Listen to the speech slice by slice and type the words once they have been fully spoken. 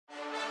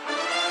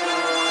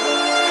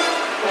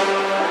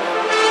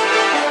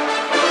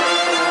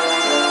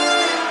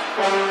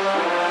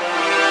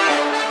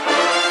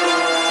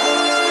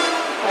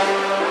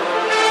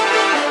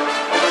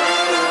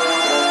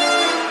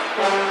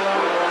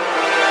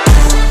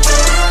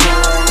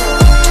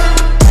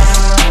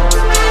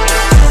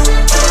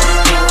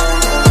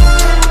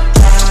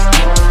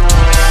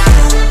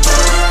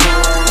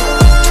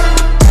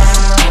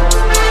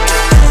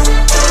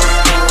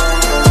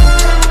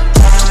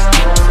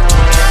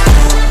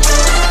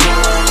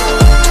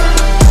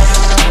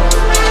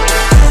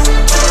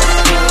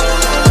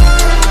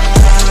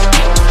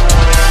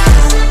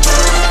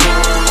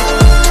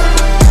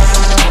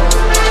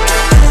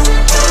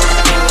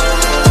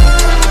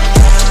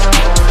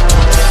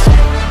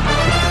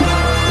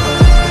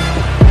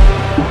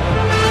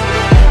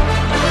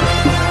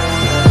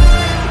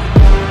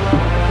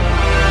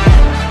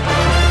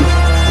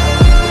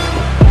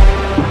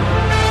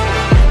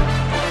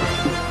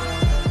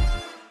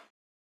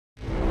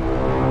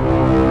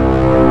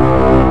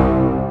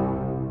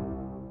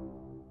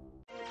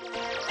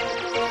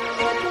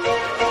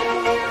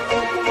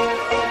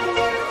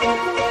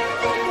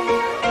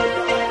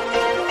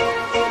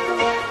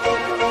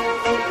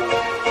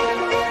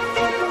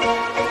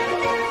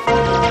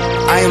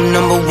I am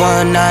number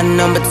one, not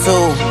number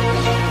two.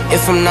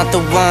 If I'm not the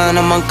one,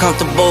 I'm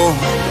uncomfortable.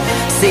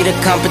 See the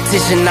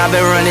competition I've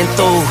been running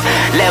through.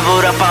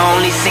 Leveled up, I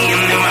only see him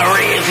in my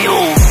rear view.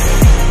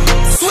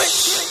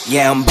 Switch.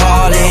 Yeah, I'm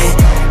ballin',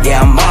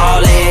 yeah, I'm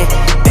ballin',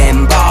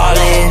 been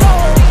ballin'.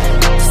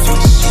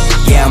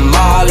 Yeah, I'm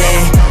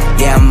ballin',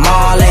 yeah, I'm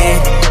ballin',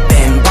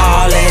 been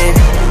ballin'.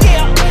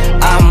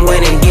 I'm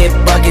winning, get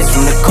buckets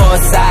from the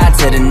court side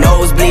to the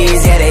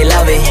nosebleeds, yeah, they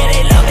love it.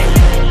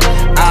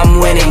 I'm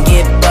winning,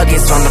 get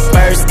buckets from the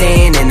first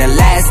in and the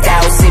last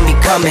out, see me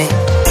coming.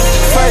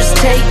 First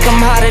take, I'm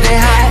hotter than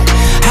hot,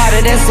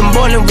 hotter than some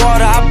boiling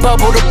water, I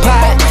bubble the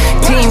pot.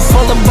 Team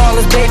full of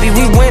ballers, baby,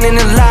 we winning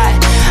a lot.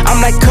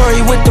 I'm like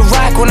Curry with the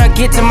rock when I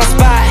get to my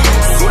spot.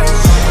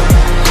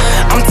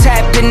 I'm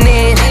tapping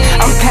in,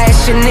 I'm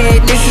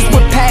passionate, this is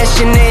what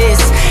passion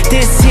is.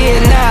 This here,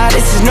 nah,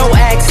 this is no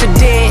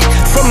accident.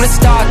 From the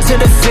start to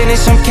the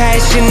finish, I'm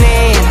cashing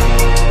in.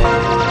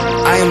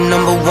 I am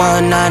number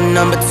one, not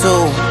number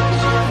two.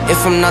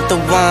 If I'm not the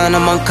one,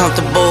 I'm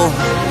uncomfortable.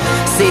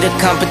 See the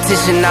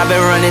competition I've been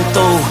running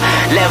through.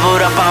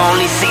 Leveled up, I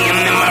only see him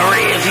in my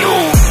rear view.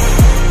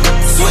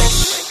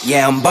 Switch.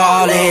 Yeah, I'm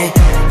ballin',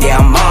 yeah,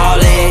 I'm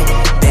ballin',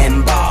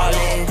 been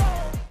ballin'.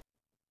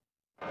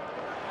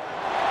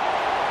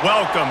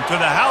 Welcome to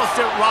the house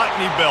that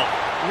Rockne built.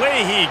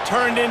 Leahy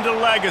turned into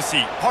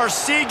legacy,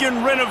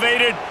 Parsegan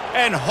renovated,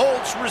 and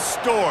Holtz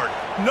restored.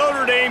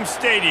 Notre Dame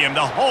Stadium,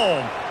 the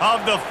home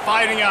of the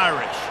Fighting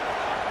Irish.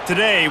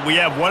 Today, we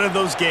have one of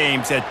those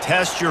games that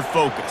tests your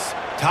focus.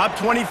 Top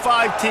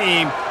 25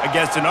 team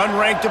against an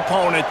unranked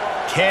opponent.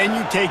 Can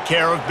you take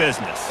care of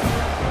business?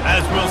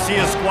 As we'll see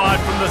a squad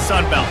from the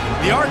Sun Belt,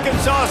 the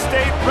Arkansas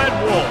State Red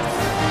Wolves,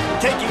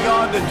 taking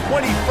on the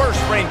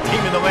 21st ranked team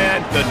in the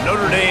land, the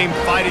Notre Dame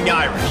Fighting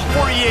Irish.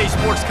 For EA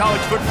Sports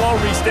College Football,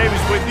 Reese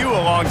Davis with you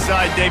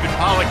alongside David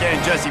Pollack and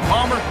Jesse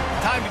Palmer.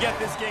 Time to get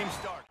this game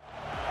started.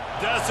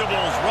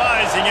 Decibels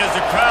rising as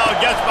the crowd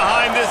gets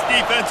behind this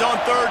defense on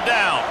third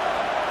down.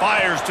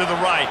 Fires to the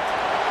right.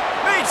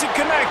 Makes a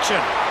connection.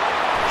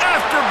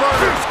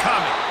 Afterburners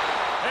coming.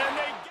 And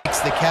they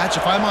It's the catch.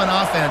 If I'm on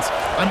offense,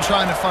 I'm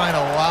trying to find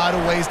a lot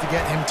of ways to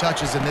get him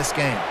touches in this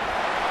game.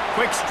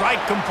 Quick strike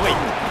complete.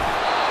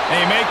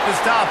 They make the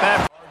stop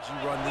after.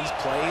 You run these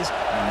plays,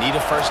 you need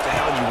a first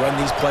down, you run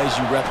these plays,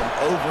 you rep them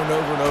over and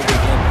over and over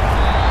again.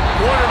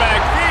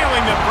 Quarterback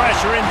feeling the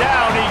pressure, and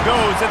down he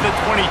goes at the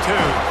 22.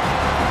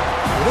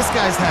 Well, this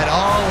guy's had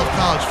all of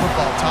college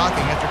football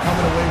talking after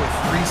coming away with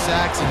 3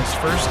 sacks in his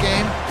first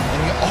game, and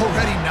he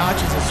already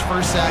notches his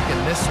first sack in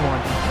this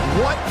one.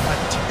 What a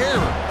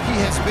terror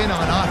he has been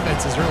on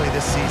offense as early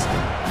this season.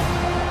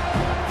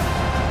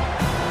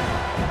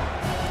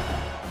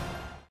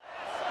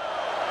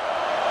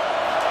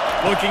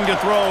 Looking to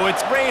throw,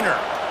 it's Rayner.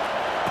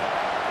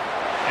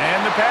 And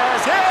the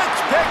pass hits,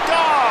 picked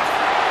off.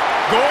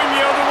 Going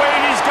the other way,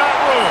 and he's got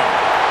room.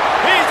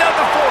 He's at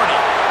the 40,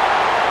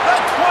 the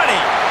 20.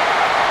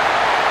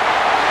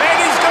 And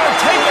he's going to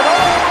take it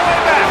all the way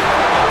back.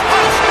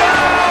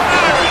 Touchdown,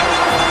 Irish.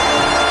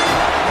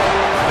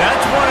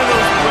 That's one of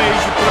those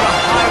plays you put a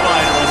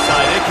highlighter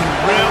beside. It can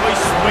really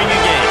swing a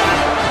game.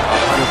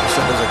 100%.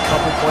 There's a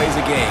couple plays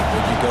a game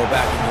when you go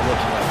back and you're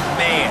looking like,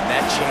 man,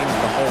 that changed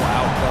the whole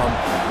outcome.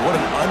 What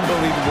an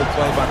unbelievable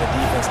play by the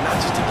defense, not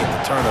just to get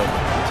the turnover,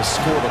 to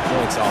score the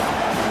points off.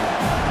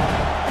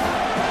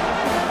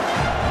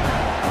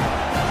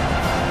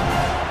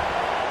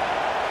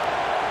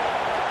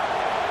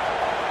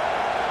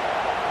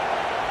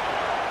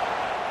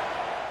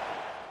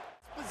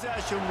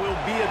 Possession will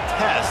be a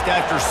test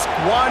after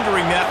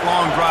squandering that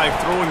long drive,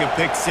 throwing a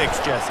pick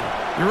six, Jesse.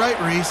 You're right,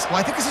 Reese. Well,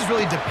 I think this is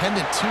really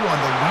dependent, too, on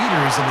the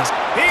leaders in this.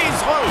 He's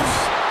loose.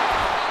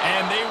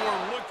 And they were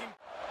looking.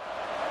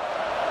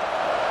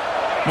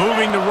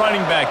 Moving the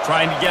running back,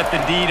 trying to get the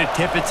D to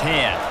tip its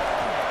hand.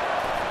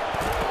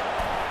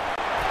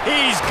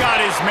 He's got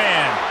his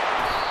man.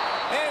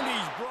 And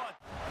he's brought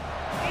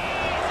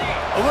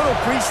a little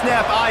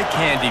pre-snap eye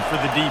candy for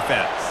the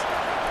defense.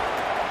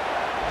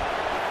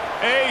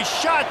 A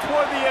shot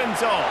toward the end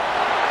zone.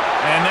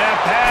 And that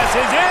pass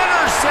is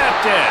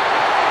intercepted.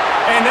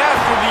 And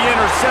after the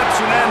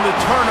interception and the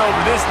turnover,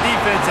 this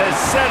defense has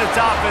set its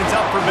offense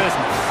up for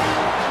business.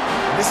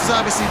 This is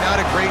obviously not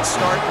a great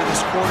start for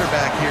this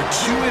quarterback here.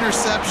 2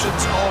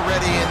 interceptions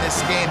already in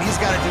this game. He's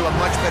got to do a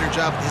much better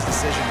job with his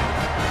decision.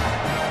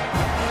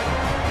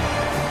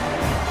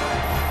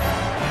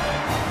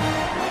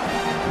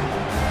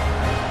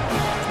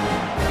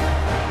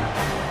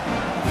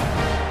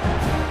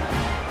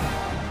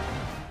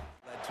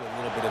 Led to a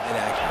little bit of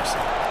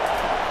inaccuracy.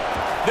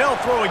 They'll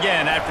throw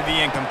again after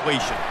the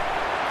incompletion.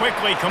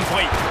 Quickly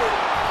complete.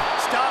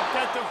 Stopped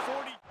at the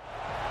 40.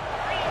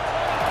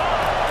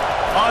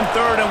 On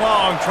third and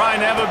long,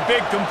 trying to have a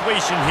big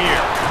completion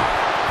here.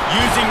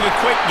 Using the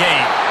quick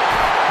game.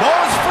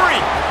 Ball is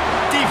free.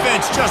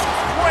 Defense just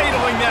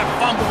cradling that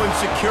fumble and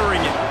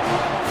securing it.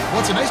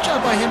 Well, it's a nice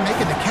job by him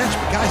making the catch,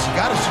 but guys, you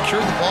got to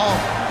secure the ball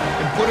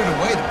and put it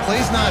away. The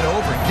play's not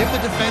over. Give the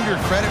defender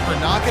credit for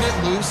knocking it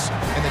loose,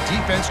 and the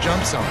defense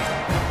jumps on it.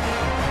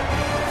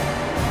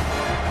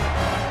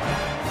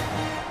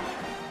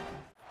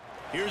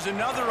 Here's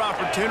another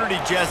opportunity,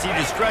 Jesse,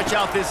 to stretch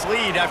out this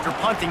lead after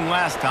punting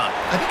last time.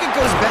 I think it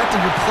goes back to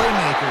your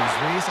playmakers,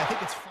 Reese. I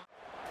think it's fun.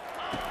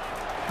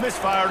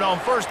 Misfired on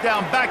first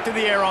down, back to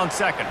the air on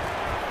second.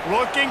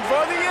 Looking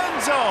for the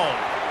end zone.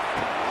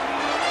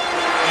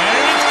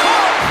 And it's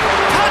caught!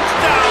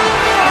 Touchdown,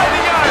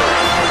 Fighting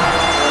Irish!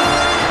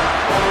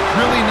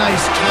 Really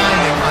nice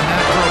timing on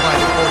that throw by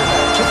the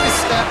quarterback. Took his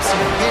steps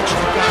and pitched,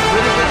 got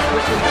rid of it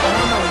quickly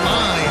on the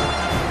line,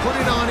 put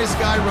it on his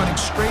guy running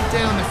straight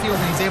down the field,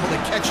 and he's able to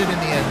catch it in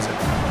the end zone.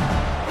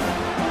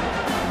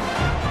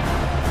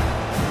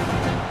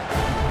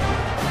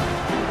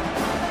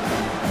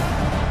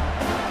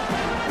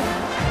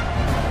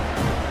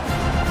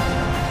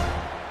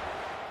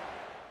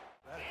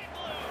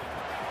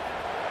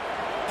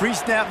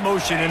 Pre-snap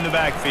motion in the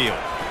backfield.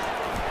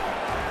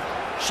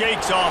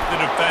 Shakes off the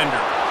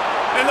defender.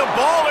 And the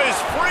ball is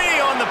free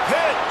on the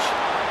pitch.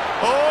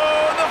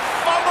 Oh, the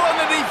fumble and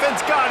the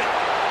defense got it.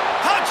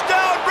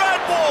 Touchdown, Red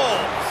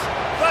Bulls!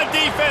 The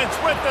defense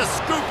with the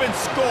scoop and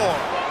score.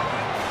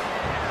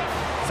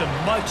 Some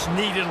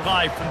much-needed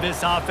life from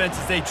this offense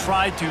as they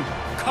try to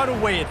cut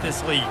away at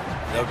this lead.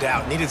 No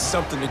doubt. Needed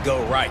something to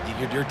go right.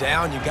 You're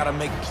down. You got to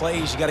make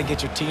plays. You got to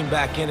get your team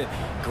back in it.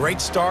 Great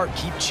start.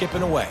 Keep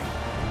chipping away.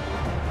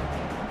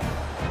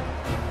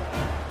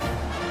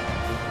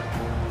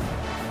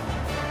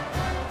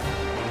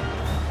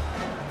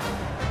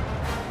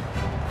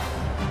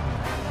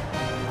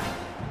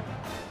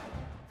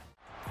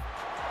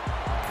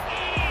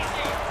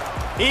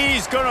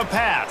 He's going to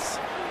pass.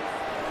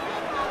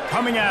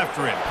 Coming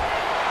after him.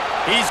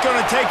 He's going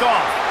to take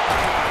off.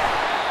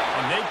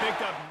 And they pick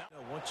up.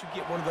 Once you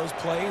get one of those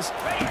plays,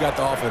 you got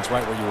the offense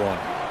right where you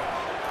want it.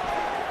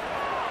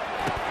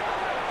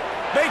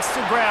 Makes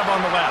the grab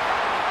on the left.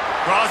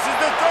 Crosses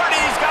the 30.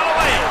 He's got to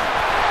land.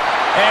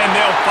 And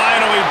they'll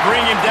finally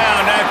bring him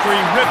down after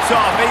he rips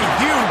off a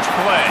huge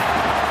play.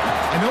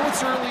 I know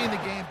it's early in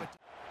the game, but...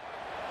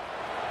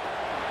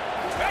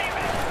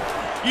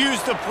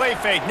 Use the play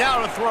fake, now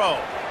to throw.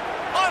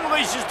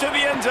 Unleashes to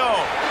the end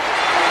zone.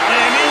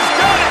 And he's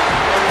done it!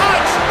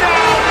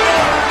 Touchdown,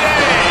 Notre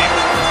Dame!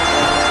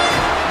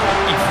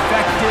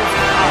 Effective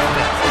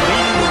offense,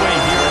 leading the way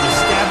here and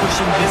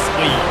establishing this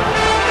lead.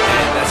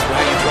 And that's how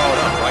you draw it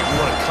up, right? You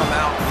want to come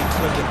out, be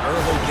clicking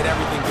early, get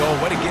everything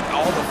going, way to get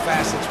all the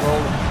facets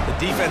rolling. The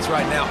defense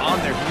right now on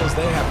their heels,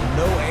 they have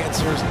no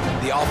answers.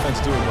 The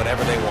offense doing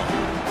whatever they want.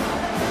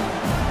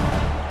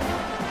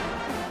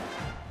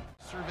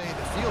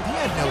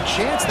 No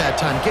chance that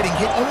time, getting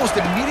hit almost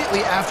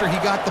immediately after he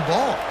got the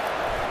ball.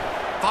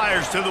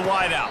 Fires to the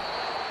wideout.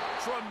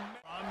 From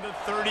the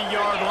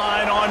 30-yard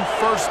line on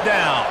first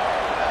down.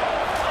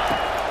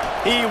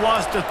 He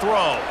wants to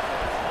throw.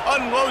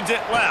 Unloads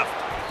it left.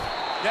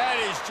 That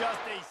is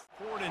just a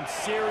important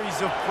series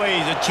of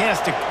plays, a chance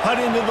to cut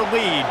into the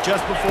lead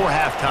just before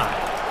halftime.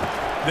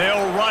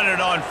 They'll run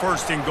it on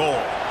first and goal.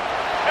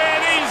 And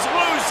he's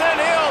loose, and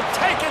he'll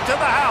take it to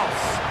the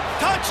house.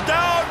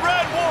 Touchdown,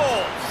 Red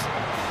Wolves!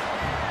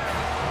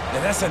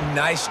 And that's a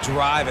nice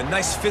drive, a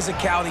nice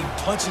physicality,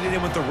 punching it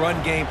in with the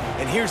run game.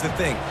 And here's the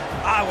thing,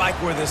 I like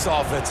where this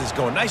offense is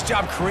going. Nice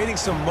job creating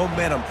some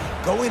momentum,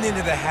 going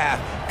into the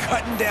half,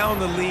 cutting down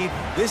the lead.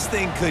 This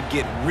thing could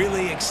get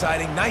really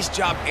exciting. Nice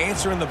job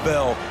answering the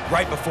bell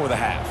right before the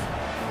half.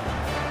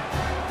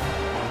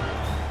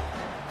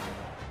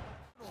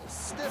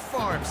 Stiff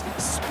arms,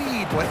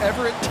 speed,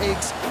 whatever it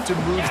takes to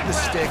move the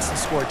sticks and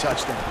score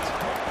touchdowns.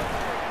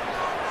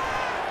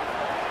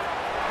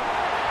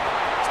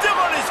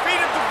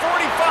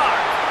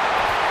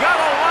 Got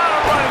a lot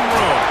of running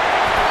room.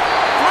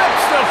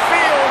 Flips the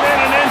field in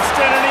an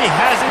instant, and he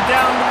has it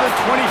down to the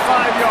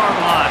 25-yard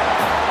line.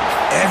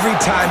 Every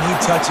time he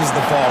touches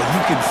the ball,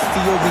 you can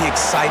feel the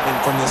excitement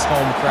from this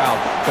home crowd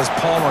because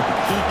Palmer,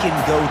 he can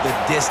go the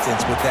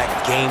distance with that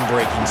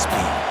game-breaking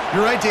speed.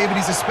 You're right, David.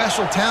 He's a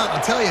special talent.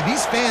 I'll tell you,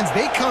 these fans,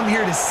 they come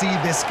here to see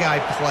this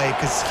guy play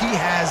because he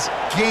has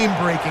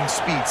game-breaking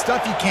speed.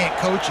 Stuff you can't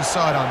coach. You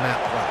saw it on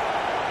that play.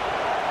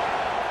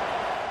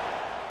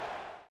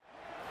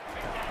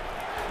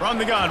 From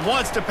the gun,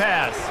 wants to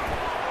pass.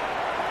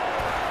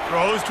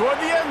 Throws toward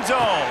the end zone.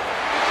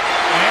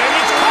 And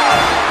it's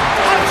caught.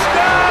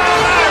 Touchdown,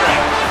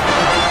 Irish!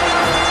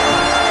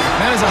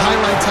 That is a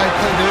highlight-type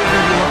play that we're going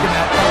to be looking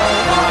at all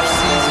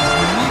off-season.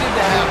 We needed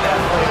to have that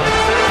play.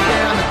 On third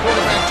down, the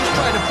quarterback just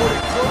tried to put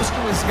it close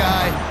to his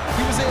guy.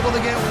 He was able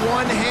to get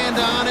one hand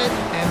on it,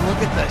 and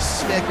look at the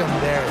stick-em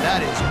there.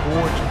 That is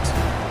gorgeous.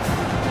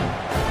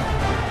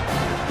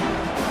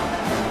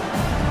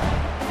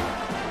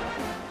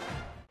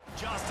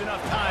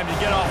 Enough time to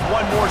get off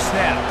one more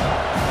snap.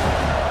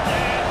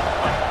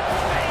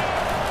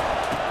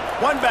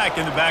 One back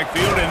in the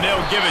backfield, and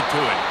they'll give it to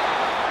him.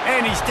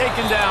 And he's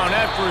taken down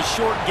after a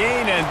short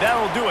gain, and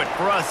that'll do it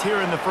for us here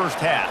in the first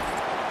half.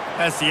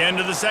 That's the end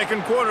of the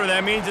second quarter.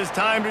 That means it's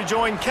time to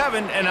join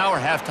Kevin and our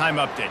halftime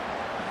update.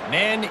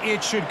 Man,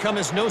 it should come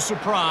as no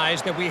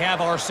surprise that we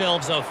have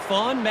ourselves a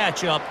fun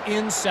matchup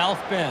in South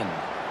Bend.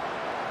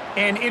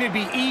 And it'd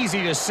be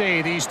easy to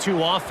say these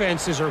two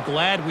offenses are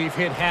glad we've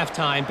hit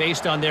halftime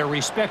based on their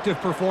respective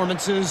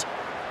performances.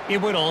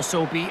 It would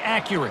also be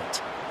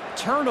accurate.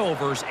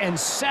 Turnovers and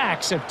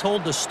sacks have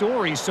told the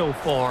story so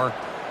far.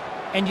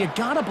 And you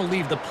gotta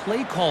believe the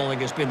play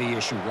calling has been the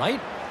issue, right?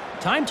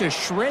 Time to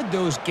shred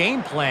those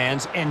game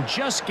plans and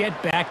just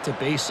get back to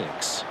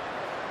basics.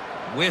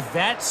 With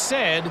that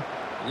said,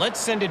 let's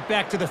send it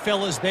back to the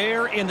fellas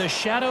there in the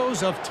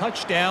shadows of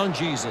Touchdown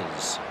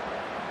Jesus.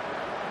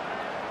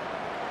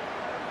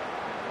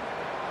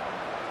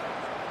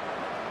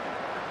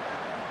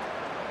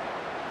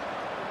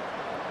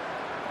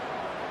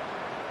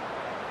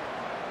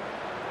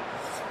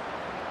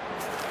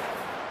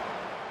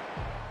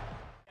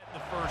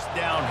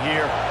 Down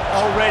here,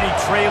 already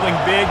trailing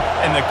big,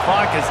 and the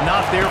clock is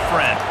not their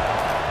friend.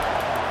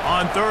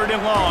 On 3rd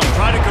and long,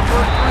 trying to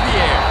convert through the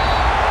air.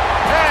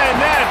 And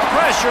that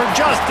pressure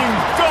just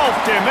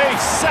engulfed him. A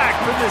sack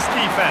for this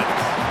defense.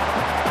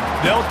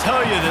 They'll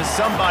tell you that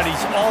somebody's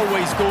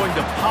always going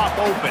to pop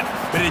open,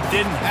 but it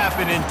didn't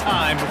happen in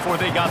time before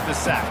they got the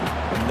sack.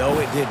 No,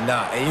 it did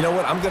not. And you know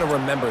what? I'm going to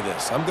remember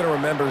this. I'm going to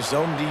remember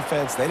zone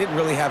defense. They didn't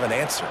really have an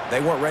answer. They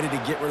weren't ready to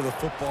get rid of the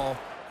football.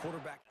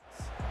 Quarterback.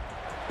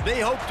 They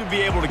hope to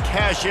be able to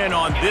cash in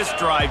on this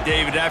drive,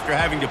 David, after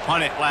having to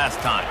punt it last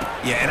time.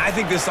 Yeah, and I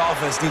think this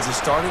offense needs to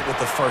start it with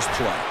the first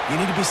play. You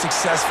need to be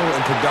successful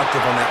and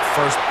productive on that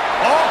first.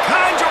 All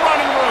kinds of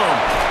running room.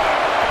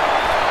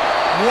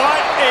 What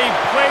a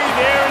play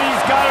there, and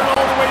he's got it all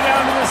the way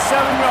down to the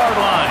 7-yard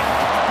line.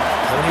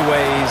 How many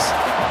ways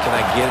can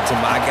I get it to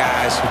my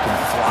guys who can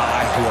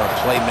fly, who are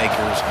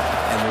playmakers,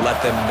 and let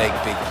them make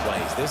big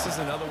plays? This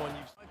is another one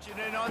you've punching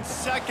in on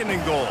 2nd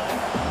and goal.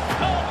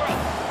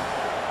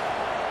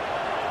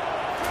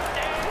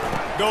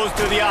 Goes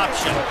to the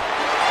option.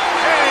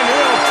 And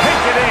he'll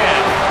take it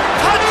in.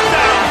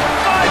 Touchdown,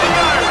 Fighting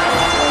Irish.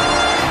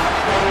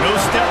 No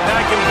step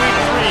back in week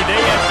 3.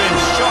 They have been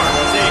sharp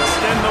as they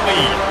extend the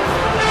lead.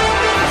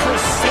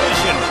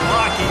 Precision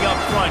blocking up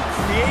front.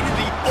 Created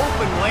the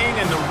open lane,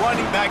 and the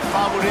running back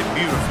followed it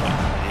beautifully.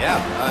 Yeah,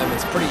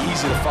 it's pretty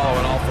easy to follow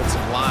an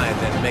offensive line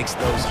that makes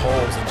those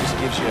holes and just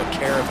gives you a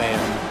caravan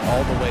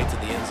all the way to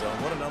the end zone.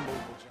 What an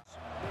unbelievable job.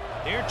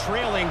 They're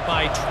trailing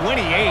by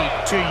 28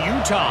 to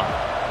Utah.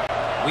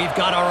 We've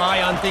got our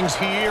eye on things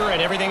here and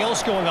everything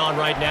else going on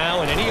right now,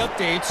 and any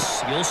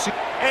updates, you'll see.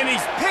 And he's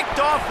picked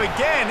off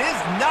again. His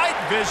night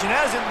vision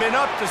hasn't been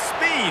up to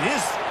speed. His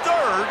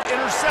 3rd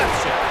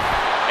interception.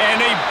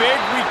 And a big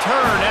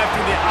return after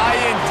the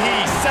INT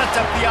sets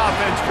up the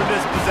offense for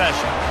this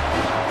possession.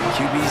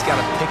 QB's got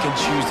to pick and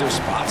choose their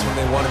spots when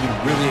they want to be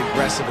really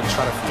aggressive and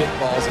try to fit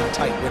balls in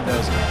tight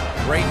windows.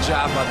 Great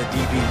job by the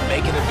DB,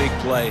 making a big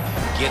play,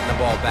 getting the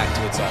ball back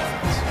to its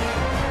offense.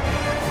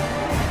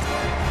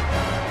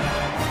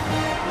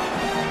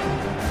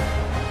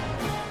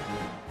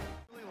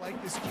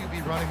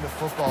 Running the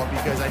football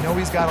because I know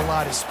he's got a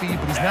lot of speed,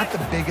 but he's not the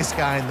biggest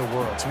guy in the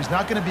world, so he's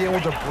not going to be able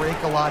to break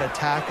a lot of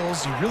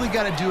tackles. You really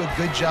got to do a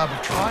good job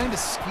of trying to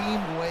scheme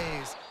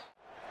ways.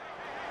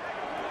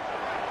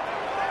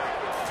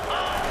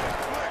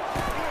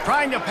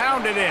 Trying to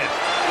pound it in.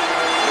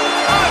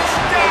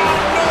 Touchdown,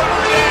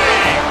 Notre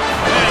Dame!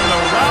 And the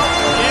route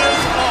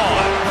is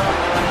on.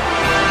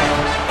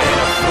 In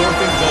a 4th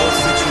and goal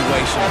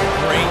situation,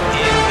 bring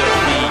in the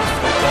beef.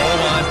 The goal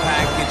line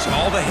package,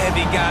 all the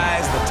heavy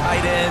guys, the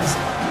tight ends,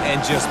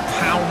 and just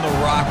pound the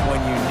rock when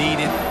you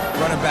need it.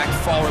 Running back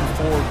falling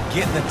forward,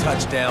 getting the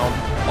touchdown.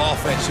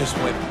 Offense just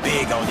went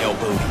big on your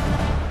booty.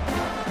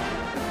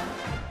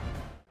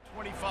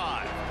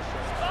 25.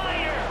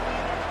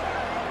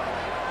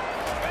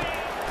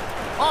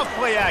 Off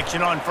play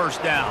action on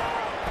 1st down.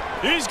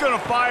 He's going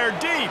to fire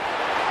deep.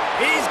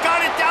 He's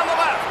got it down the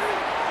left.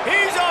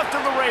 He's off to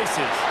the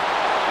races.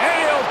 And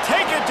he'll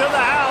take it to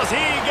the house.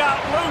 He got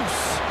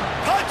loose.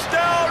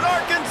 Touchdown,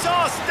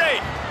 Arkansas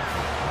State.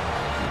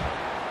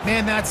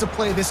 Man, that's a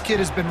play this kid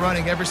has been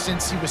running ever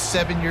since he was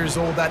 7 years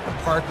old at the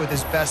park with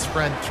his best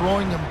friend,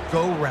 throwing him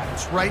go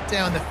routes right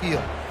down the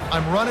field.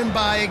 I'm running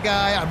by a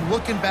guy, I'm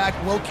looking back,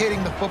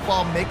 locating the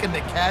football, making the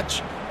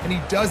catch, and he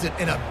does it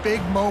in a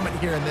big moment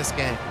here in this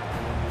game.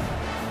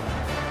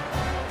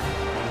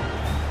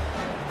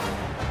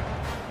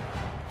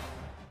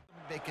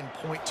 They can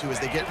point to as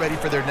they get ready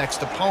for their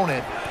next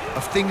opponent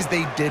of things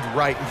they did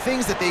right and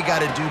things that they got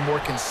to do more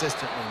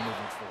consistently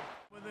moving forward.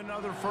 With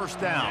another 1st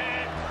down.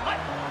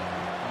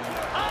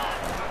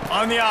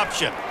 On the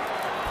option.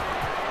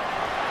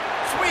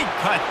 Sweet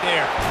cut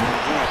there.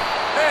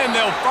 And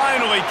they'll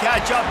finally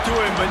catch up to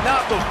him, but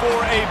not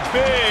before a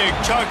big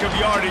chunk of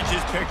yardage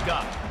is picked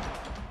up.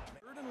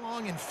 3rd and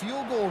long in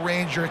field goal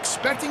range, you're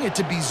expecting it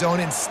to be zone.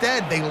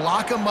 Instead, they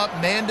lock him up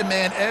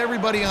man-to-man,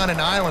 everybody on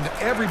an island,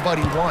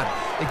 everybody won.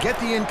 They get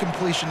the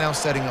incompletion, now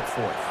setting up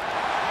 4th.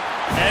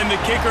 And the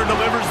kicker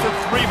delivers the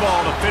 3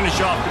 ball to finish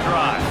off the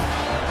drive.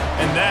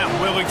 And that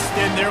will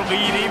extend their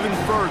lead even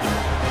further.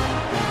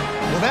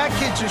 Well, that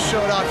kid just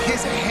showed off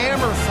his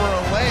hammer for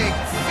a leg,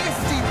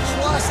 50+,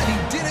 and he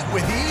did it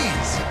with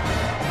ease.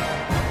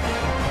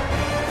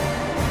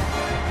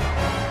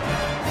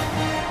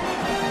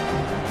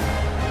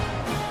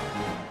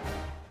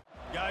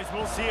 Guys,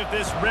 we'll see if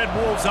this Red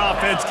Wolves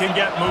offense can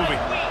get moving.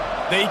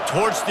 They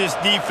torched this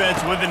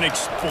defense with an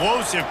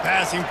explosive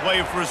passing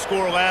play for a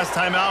score last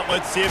time out.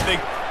 Let's see if they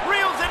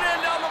reels it in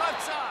down the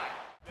left side.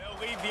 They'll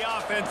lead the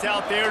offense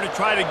out there to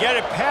try to get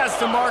it past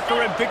the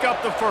marker and pick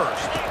up the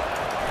first.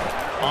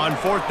 On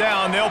fourth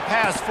down, they'll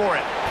pass for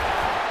it.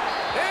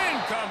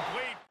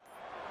 Incomplete.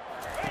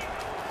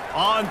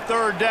 On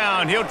third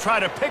down, he'll try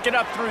to pick it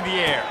up through the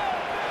air.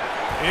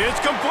 It's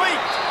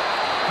complete.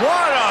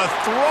 What a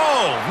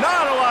throw.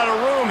 Not a lot of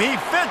room. He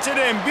fits it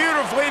in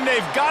beautifully, and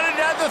they've got it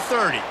at the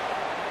 30.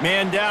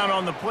 Man down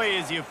on the play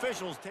as the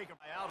officials take him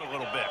out a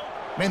little bit.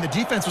 Man, the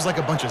defense was like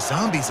a bunch of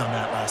zombies on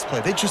that last play.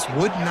 They just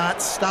would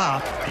not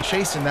stop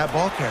chasing that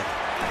ball carrier.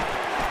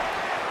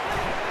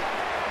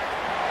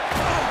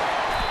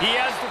 He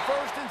has the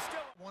first and still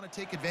Want to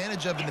take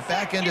advantage of in the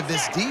back end of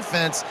this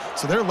defense,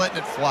 so they're letting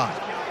it fly.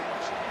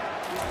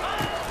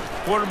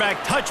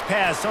 quarterback touch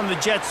pass on the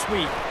jet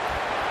sweep.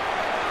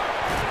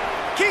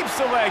 Keeps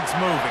the legs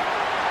moving.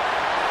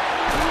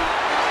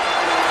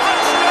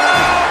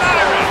 Touchdown,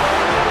 Irish!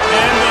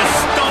 And the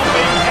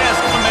stomping has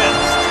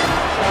commenced.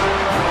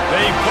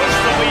 They push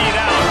the lead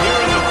out here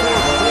in the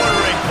fourth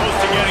quarter and close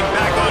to getting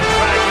back on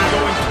track and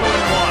going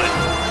 2-1.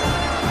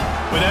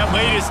 With that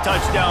latest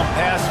touchdown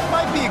pass,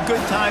 might be a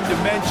good time to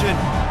mention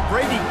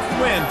Brady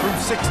Quinn threw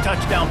 6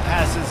 touchdown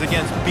passes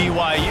against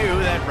BYU.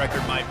 That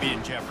record might be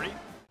in jeopardy.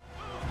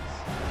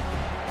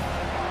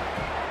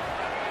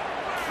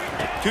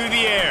 To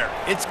the air,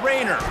 it's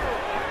Rayner.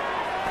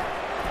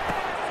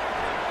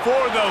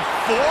 For the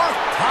 4th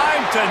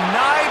time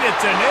tonight,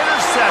 it's an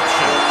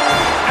interception.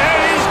 And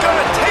he's going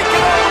to take it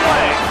all the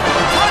way.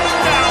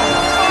 Touchdown,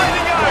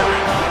 Fighting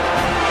Irish.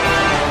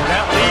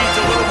 That leads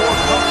a little more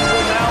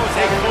comfortable now as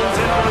they close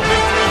in on a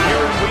victory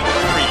here in week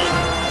 3.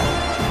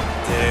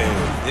 Dude,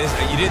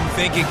 you didn't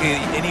think it could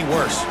get any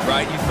worse,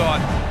 right? You thought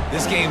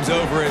this game's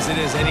over as it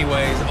is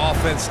anyways.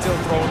 Offense still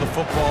throwing the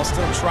football,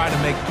 still trying to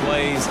make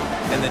plays,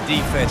 and the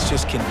defense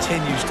just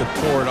continues to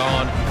pour it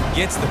on,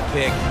 gets the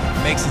pick,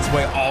 makes its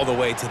way all the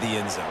way to the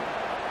end zone.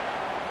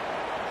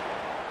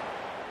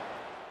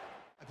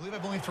 I believe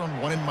I've only thrown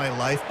one in my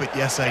life, but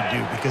yes, I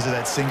do, because of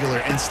that singular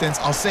instance.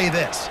 I'll say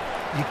this.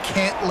 You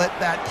can't let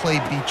that play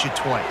beat you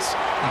twice.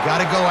 You got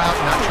to go out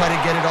and not try to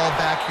get it all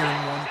back here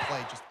in one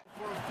play. Just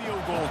for a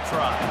field goal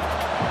try.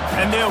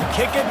 And they'll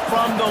kick it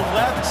from the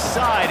left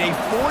side, a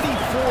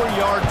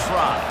 44-yard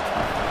try.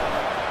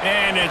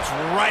 And it's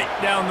right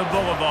down the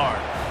boulevard.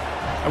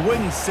 I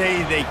wouldn't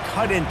say they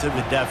cut into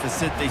the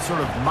deficit. They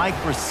sort of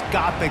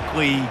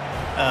microscopically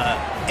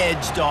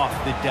edged off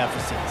the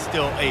deficit.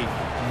 Still a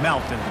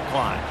mountain to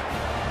climb.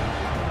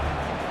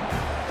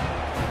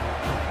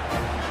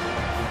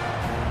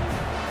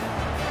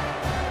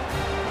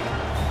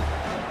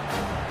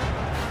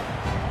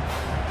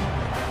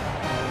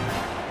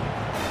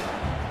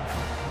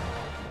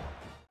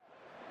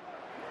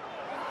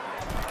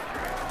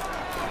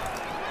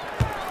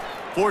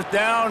 Fourth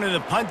down, and the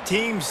punt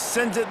team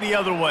sends it the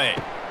other way.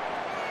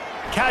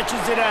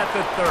 Catches it at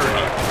the 30.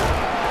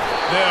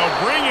 They'll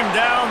bring him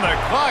down. The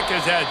clock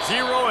is at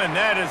 0, and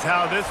that is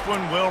how this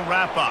one will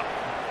wrap up.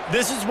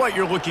 This is what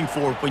you're looking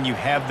for when you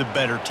have the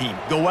better team.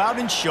 Go out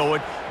and show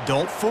it.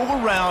 Don't fool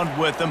around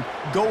with them.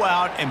 Go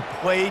out and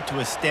play to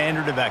a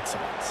standard of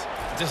excellence.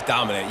 Just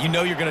dominate. You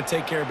know you're going to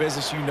take care of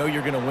business. You know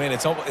you're going to win.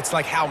 It's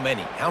like how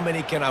many? How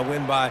many can I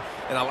win by?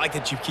 And I like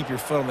that you keep your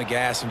foot on the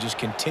gas and just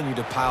continue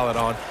to pile it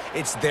on.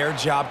 It's their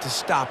job to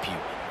stop you.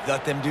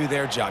 Let them do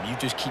their job. You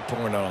just keep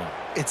pouring it on.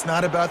 It's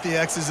not about the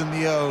X's and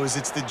the O's.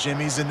 It's the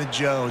Jimmies and the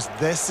Joes.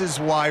 This is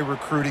why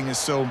recruiting is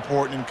so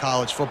important in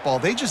college football.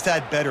 They just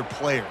had better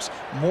players.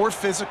 More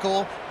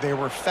physical. They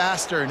were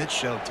faster, and it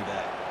showed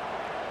today.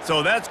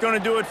 So that's going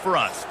to do it for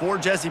us. For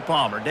Jesse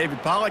Palmer,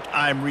 David Pollack,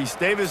 I'm Reese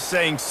Davis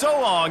saying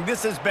so long.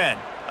 This has been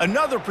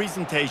another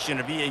presentation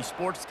of EA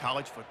Sports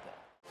College Football.